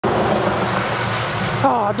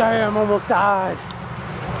Oh damn, almost died.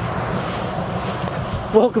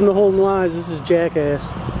 Welcome to HoltonWise, this is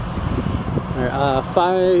Jackass.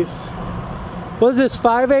 Alright, what is this,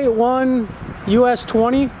 581 US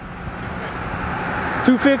 20?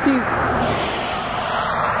 250?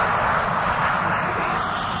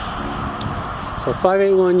 So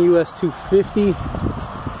 581 US 250.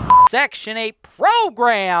 Section 8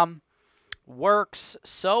 program works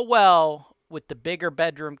so well with the bigger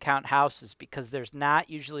bedroom count houses because there's not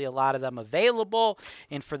usually a lot of them available.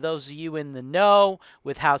 And for those of you in the know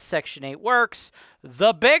with how Section 8 works,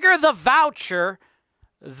 the bigger the voucher,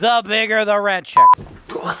 the bigger the rent check.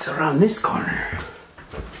 What's around this corner?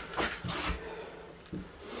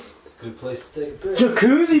 Good place to take a break.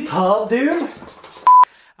 Jacuzzi tub, dude.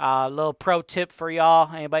 A little pro tip for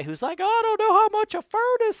y'all, anybody who's like, oh, I don't know how much a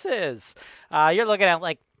furnace is. You're looking at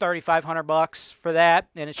like $3,500 for that,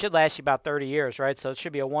 and it should last you about 30 years, right? So it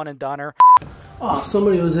should be a one and doneer. Oh,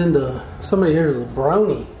 somebody here is a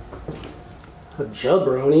brony. A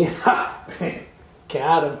jabroni. Ha!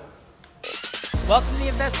 Got him. Welcome to the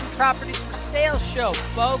Investment Properties for Sale Show,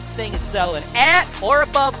 folks. Thing is selling at or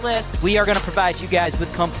above list. We are going to provide you guys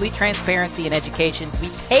with complete transparency and education. We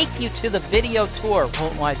take you to the video tour of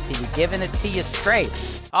HoltonWise TV, giving it to you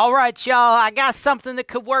straight. All right, y'all, I got something that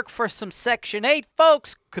could work for some Section 8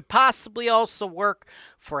 folks, could possibly also work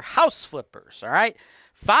for house flippers, all right?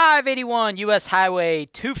 581 US Highway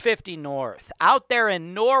 250 North, out there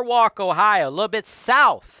in Norwalk, Ohio, a little bit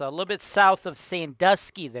south of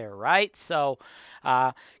Sandusky there, right? So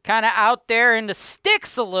kind of out there in the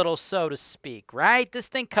sticks a little, so to speak, right? This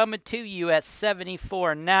thing coming to you at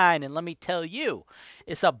 $74,900, and let me tell you,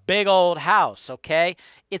 it's a big old house, okay?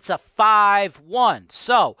 It's a 5-1.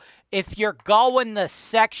 So if you're going the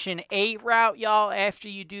Section 8 route, y'all, after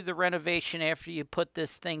you do the renovation, after you put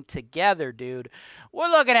this thing together, dude, we're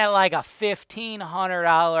looking at like a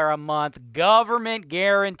 $1,500 a month government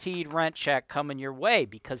guaranteed rent check coming your way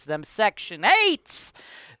because them Section 8s,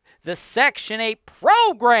 the Section 8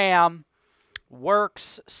 program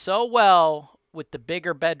works so well with the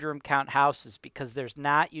bigger bedroom count houses because there's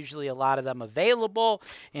not usually a lot of them available.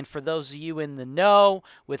 And for those of you in the know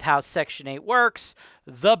with how Section 8 works,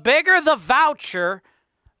 the bigger the voucher,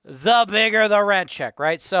 the bigger the rent check,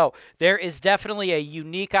 right? So there is definitely a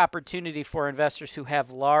unique opportunity for investors who have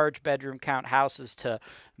large bedroom count houses to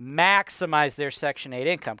maximize their Section 8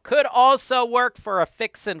 income. Could also work for a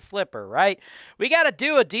fix and flipper, right? We got to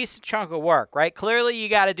do a decent chunk of work, right? Clearly, you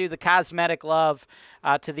got to do the cosmetic love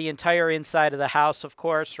to the entire inside of the house, of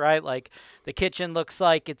course, right? Like the kitchen looks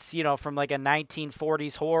like it's, you know, from like a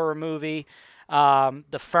 1940s horror movie.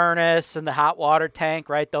 The furnace and the hot water tank,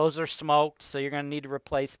 right? Those are smoked, so you're going to need to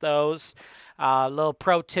replace those. A little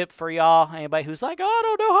pro tip for y'all, anybody who's like, oh, I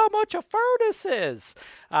don't know how much a furnace is.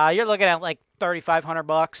 You're looking at like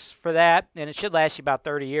 $3,500 for that, and it should last you about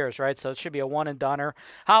 30 years, right? So it should be a one and doneer.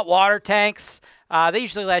 Hot water tanks, they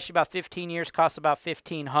usually last you about 15 years, cost about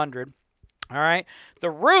 $1,500. All right. The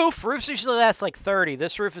roofs usually last like 30.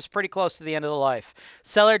 This roof is pretty close to the end of the life.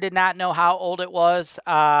 Seller did not know how old it was.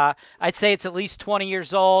 I'd say it's at least 20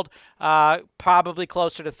 years old, probably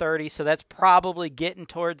closer to 30. So that's probably getting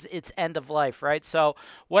towards its end of life, right? So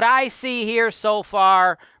what I see here so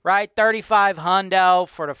far, right, 35 hundo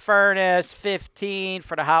for the furnace, 15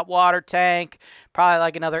 for the hot water tank, probably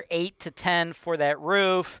like another 8 to 10 for that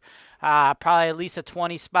roof. Probably at least a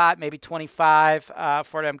 20 spot, maybe 25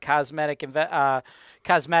 for them cosmetic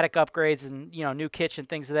upgrades and, you know, new kitchen,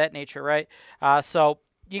 things of that nature, right? So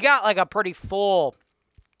you got like a pretty full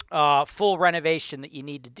renovation that you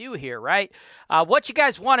need to do here, right? What you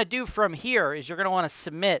guys want to do from here is you're going to want to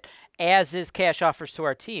submit as is cash offers to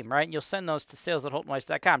our team, right? And you'll send those to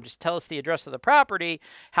sales@HoltonWise.com. Just tell us the address of the property,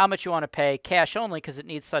 how much you want to pay, cash only, because it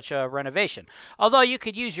needs such a renovation. Although you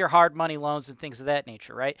could use your hard money loans and things of that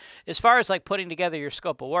nature, right? As far as like putting together your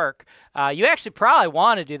scope of work, you actually probably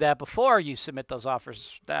want to do that before you submit those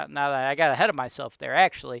offers. Now that I got ahead of myself there,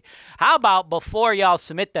 actually. How about before y'all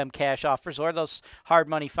submit them cash offers or those hard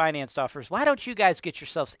money financed offers, why don't you guys get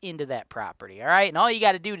yourselves into that property, all right? And all you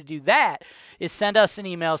got to do that is send us an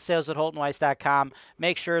email, sales@HoltonWise.com.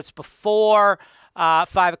 Make sure it's before 5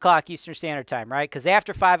 o'clock Eastern Standard Time, right? Because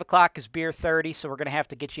after 5 o'clock is beer 30, so we're going to have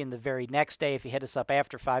to get you in the very next day if you hit us up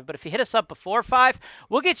after 5. But if you hit us up before 5,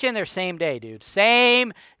 we'll get you in there same day, dude.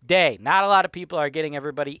 Same day. Not a lot of people are getting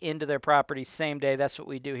everybody into their properties same day. That's what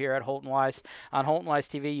we do here at HoltonWise. On HoltonWise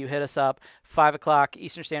TV, you hit us up 5 o'clock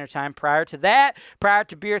Eastern Standard Time. Prior to that, prior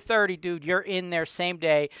to beer 30, dude, you're in there same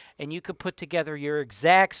day, and you could put together your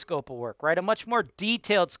exact scope of work, right? A much more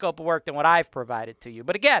detailed scope of work than what I've provided to you.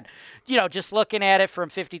 But again, you know, just looking looking at it from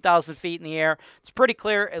 50,000 feet in the air, it's pretty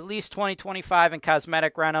clear. At least 2025 in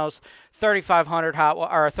cosmetic renos, 3,500 hot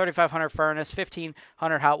or 3,500 furnace,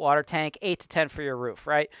 1,500 hot water tank, 8 to 10 for your roof,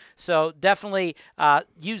 right? So definitely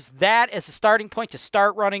use that as a starting point to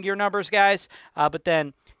start running your numbers, guys. But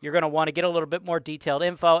then you're going to want to get a little bit more detailed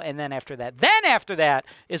info, and then after that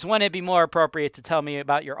is when it'd be more appropriate to tell me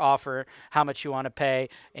about your offer, how much you want to pay,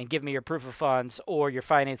 and give me your proof of funds or your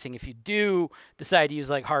financing if you do decide to use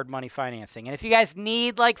like hard money financing. And if you guys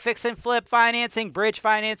need like fix and flip financing, bridge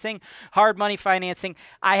financing, hard money financing,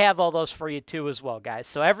 I have all those for you too as well, guys.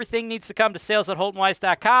 So everything needs to come to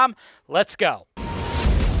sales@HoltonWise.com. Let's go.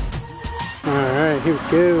 All right, here we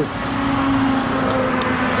go.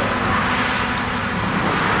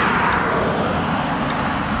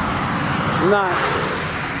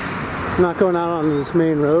 I'm not going out on this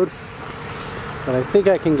main road, but I think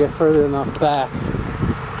I can get further enough back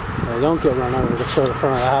that I don't get run over to show the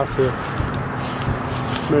front of the house here.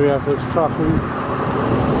 Maybe after this truck leaves.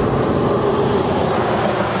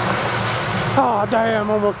 Oh damn,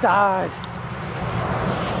 almost died.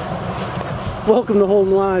 Welcome to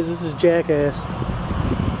HoltonWise, this is Jackass.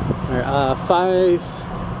 Alright,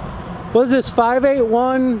 what is this,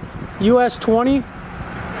 581 US 20?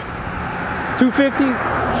 250?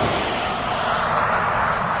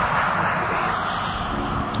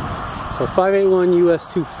 So 581 US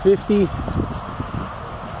 250. We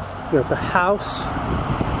got the house.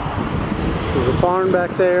 There's a barn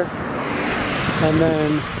back there. And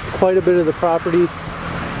then quite a bit of the property.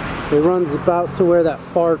 It runs about to where that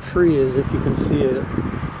far tree is, if you can see it.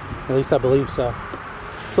 At least I believe so.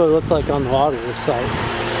 That's what it looked like on the auditor site.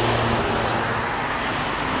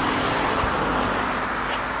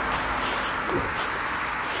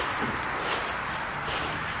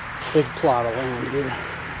 Big plot of land here.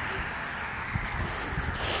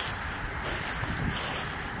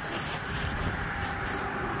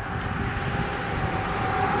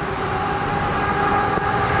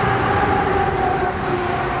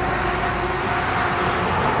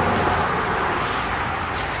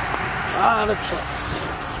 The trucks.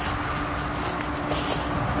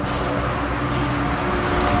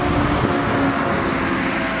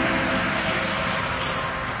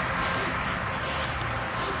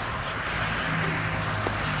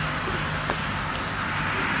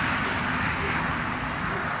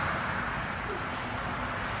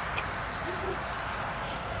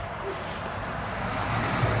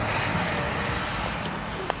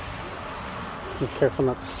 Be careful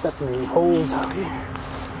not to step in any holes out here.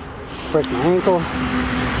 Break my ankle.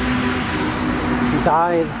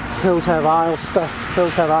 Died. Hills have aisle stuff.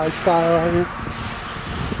 Hills have eye style out here.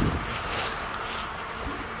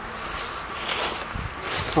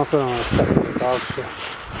 Also don't want to step in the dog shit.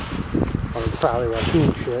 Or probably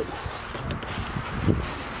raccoon shit.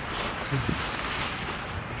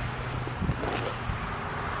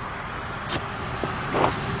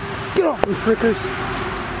 Get off me, frickers!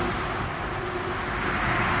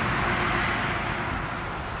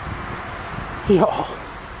 Yo,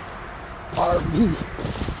 RV.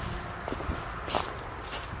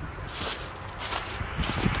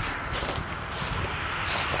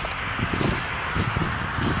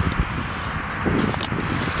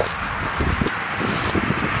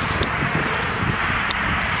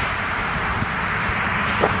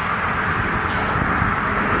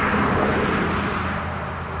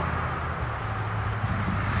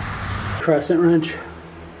 Crescent wrench.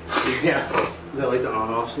 Yeah. Is that like the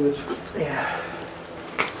on-off switch? Yeah.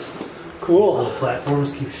 Cool. All the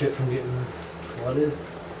platforms keep shit from getting flooded. This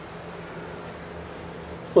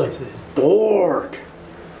place is dark.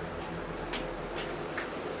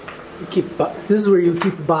 This is where you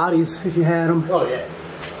keep the bodies if you had them. Oh yeah.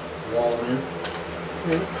 Walls in.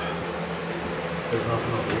 Yeah. There's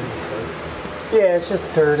nothing up here. Yeah, it's just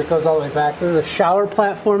dirt. It goes all the way back. There's a shower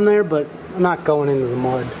platform there, but I'm not going into the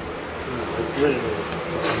mud. No, it's literally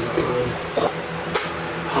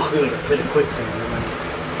like a pit of quicksand.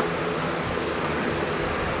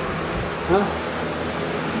 Huh?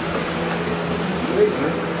 It's the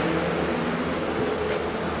basement.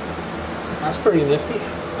 That's pretty nifty.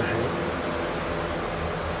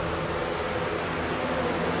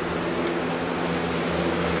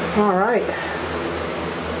 All right.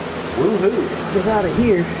 Woohoo! Get out of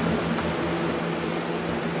here.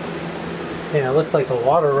 Yeah, it looks like the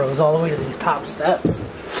water rose all the way to these top steps.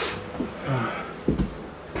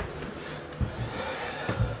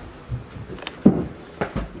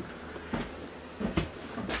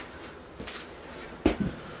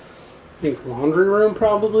 I think laundry room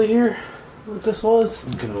probably here. What this was?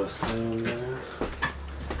 I'm gonna assume that.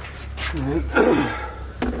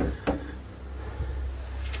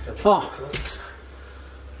 Oh,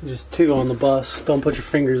 Just two on the bus. Don't put your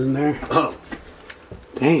fingers in there. Oh.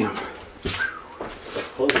 Damn.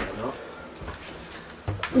 Close it, no?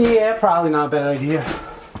 Yeah, probably not a bad idea.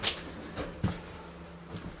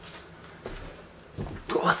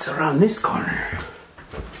 What's around this corner?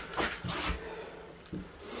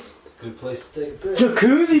 Good place to take a pic.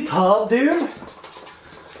 Jacuzzi tub, dude.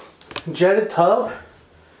 Jetted tub.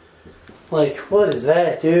 Like, what is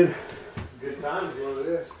that, dude? Good time is what it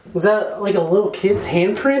is. Was that like a little kid's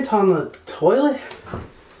handprint on the toilet?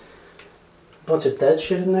 Bunch of dead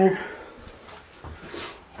shit in there.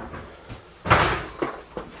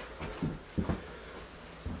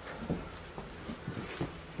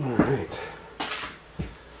 Alright.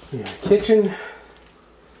 We got a kitchen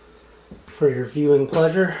for your viewing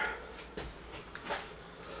pleasure.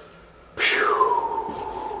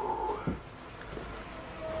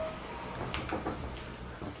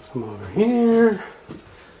 Come over here.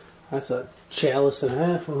 That's a chalice and a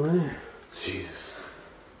half over there. Jesus.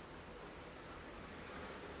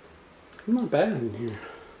 Not bad in here.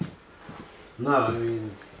 No, I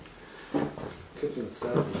mean, kitchen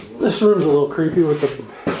setup is This room's a little creepy with the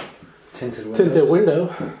tinted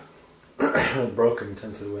window. Broken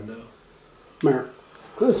tinted window. America.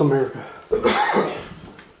 This is America.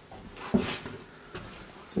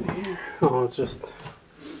 What's in here? Oh, it's just...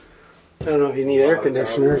 I don't know if you need air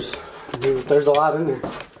conditioners. There's a lot in there.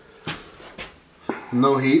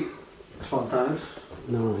 No heat. Fun times.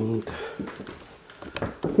 No heat.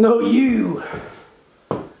 No you!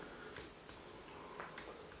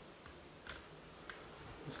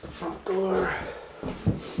 That's the front door.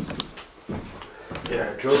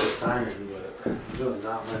 Yeah, I drove the siren, but there's really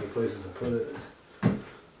not many places to put it.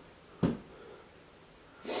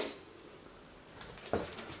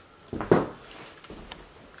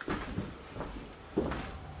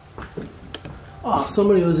 Oh,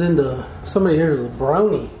 somebody here is a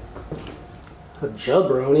brony. A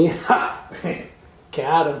jabroni. Ha!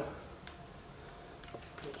 Got him.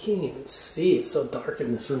 You can't even see. It's so dark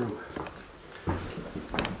in this room.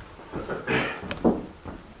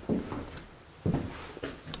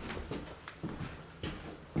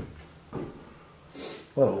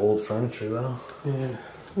 A lot of old furniture, though. Yeah.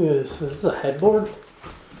 Look at this. This is a headboard?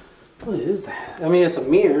 What is that? I mean, it's a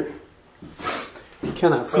mirror. You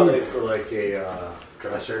cannot see Probably it. for like a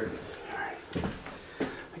dresser. Alright.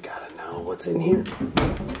 I gotta know what's in here.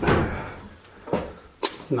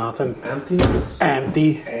 Nothing. Empty?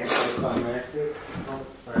 Empty. Anticlimactic. Oh,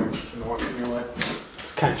 I'm just walking your way.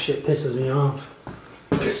 This kind of shit pisses me off.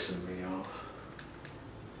 Pissing me off.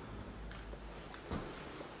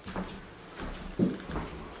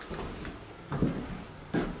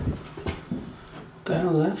 What the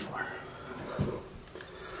hell is that for?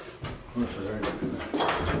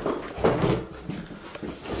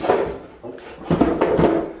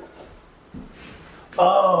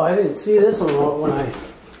 Oh, I didn't see this one when I...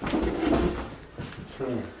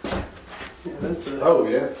 Yeah, that's it. Oh,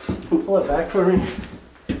 yeah. Pull it back for me.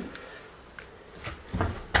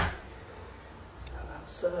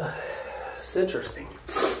 That's interesting.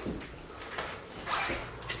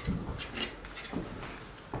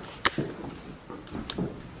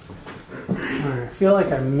 Alright, I feel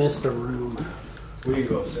like I missed a room. We can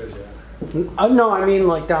go upstairs, yeah. No, I mean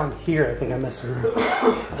like down here. I think I missed a room. I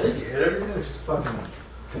think you hit everything. It's just fucking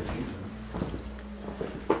confusing.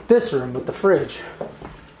 This room with the fridge.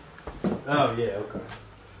 Oh, yeah, okay.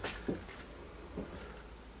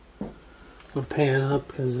 I'll pan up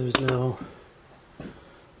because there's no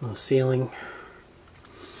ceiling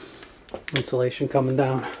insulation coming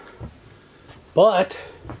down. But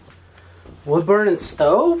wood burning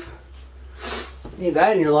stove? You need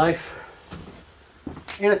that in your life.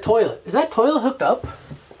 And a toilet. Is that toilet hooked up?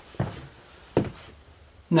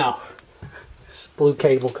 No. This blue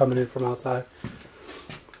cable coming in from outside.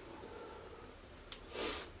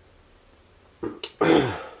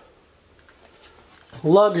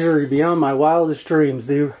 Luxury beyond my wildest dreams,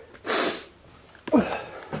 dude.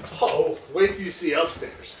 Oh, wait till you see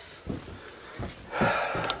upstairs.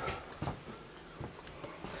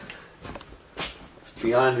 It's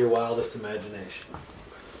beyond your wildest imagination.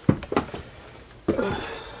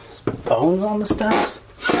 Bones on the steps?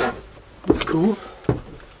 That's cool.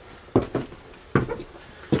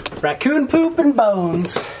 Raccoon poop and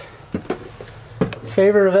bones.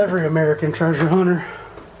 Favorite of every American treasure hunter.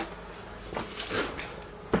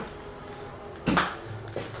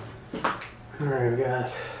 Alright, we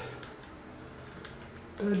got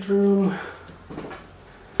bedroom.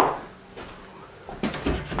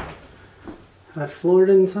 That floor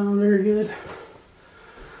didn't sound very good.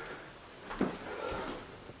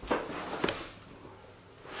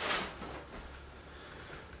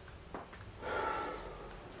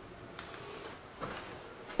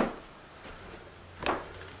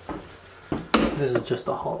 This is just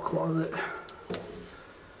a hall closet.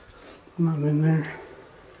 I'm in there.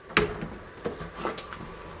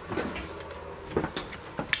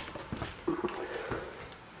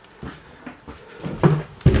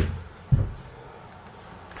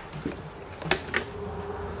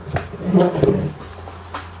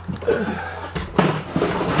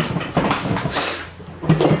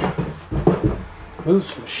 Move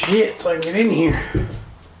some shit so I can get in here.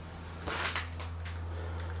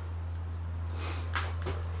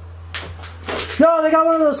 No, they got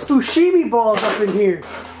one of those fushimi balls up in here.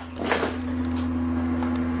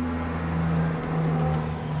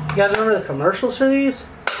 You guys remember the commercials for these?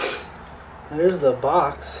 There's the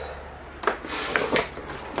box.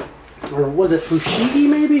 Or was it Fushigi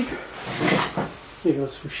maybe? I think it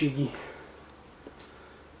was Fushigi.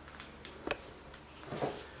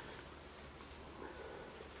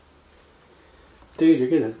 Dude, you're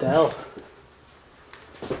getting Adele.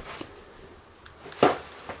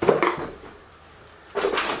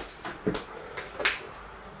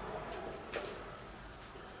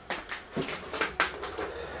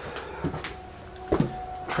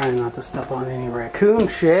 Trying not to step on any raccoon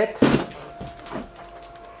shit.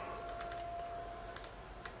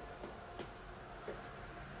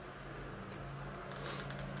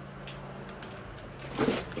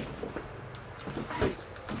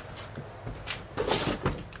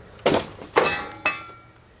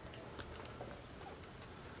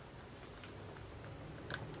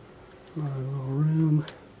 Another little room.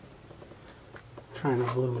 Trying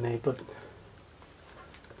to illuminate, but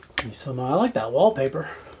somehow I like that wallpaper.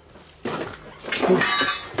 Cool.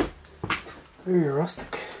 Very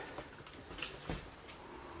rustic.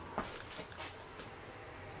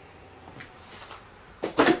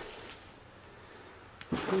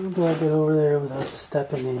 How do I get over there without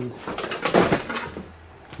stepping in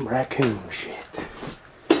raccoon shit?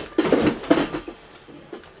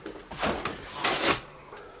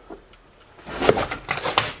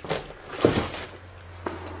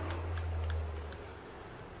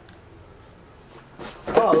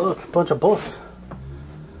 Oh, look, a bunch of books.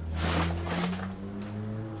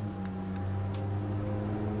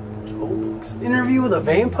 Interview with a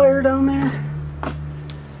vampire down there?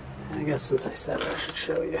 I guess since I said it, I should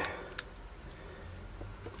show you.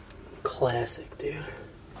 Classic, dude.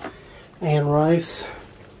 Anne Rice.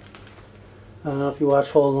 I don't know if you watch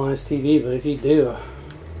HoltonWiseTV, but if you do,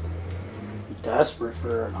 I'm desperate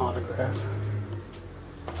for an autograph.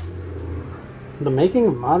 The making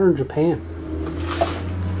of modern Japan.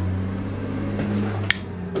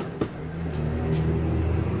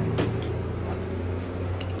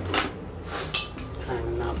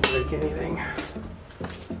 Anything.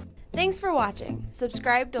 Thanks for watching.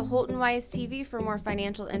 Subscribe to HoltonWise TV for more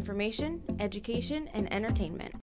financial information, education, and entertainment.